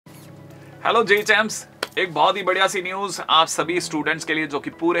Hello JEE champs, एक बहुत ही बढ़िया सी न्यूज आप सभी स्टूडेंट्स के लिए जो कि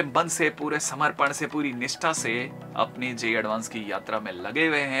पूरे मन से, पूरे समर्पण से, पूरी निष्ठा से अपनी जेई एडवांस की यात्रा में लगे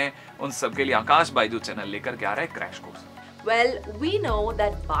हुए हैं। उन सब के लिए आकाश बायजू चैनल लेकर के आ रहा है crash course. Well, we know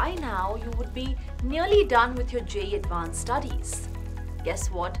that by now you would be nearly done with your JEE Advanced studies. Guess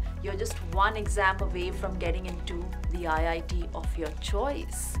what? You're just one exam away from getting into the IIT of your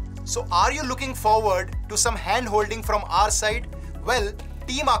choice. So are you looking forward to some hand-holding from our side? Well,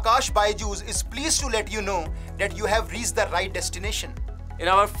 Team Aakash Byju's is pleased to let you know that you have reached the right destination. In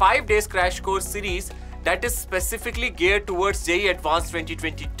our 5 days crash course series that is specifically geared towards JEE Advanced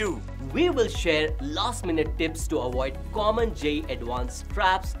 2022, we will share last-minute tips to avoid common JEE Advanced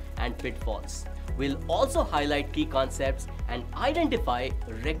traps and pitfalls. We'll also highlight key concepts and identify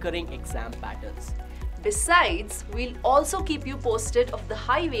recurring exam patterns. Besides, we'll also keep you posted of the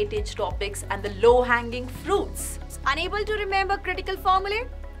high weightage topics and the low-hanging fruits. Unable to remember critical formulae?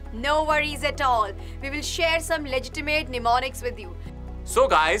 No worries at all. We will share some legitimate mnemonics with you. so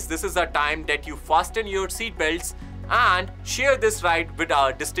guys, this is the time that you fasten your seatbelts and share this ride with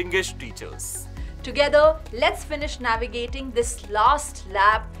our distinguished teachers. Together, let's finish navigating this last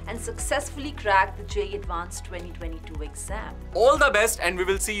lap and successfully crack the JEE Advanced 2022 exam. All the best, and we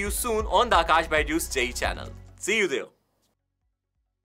will see you soon on the Aakash Byju's JEE channel. See you there.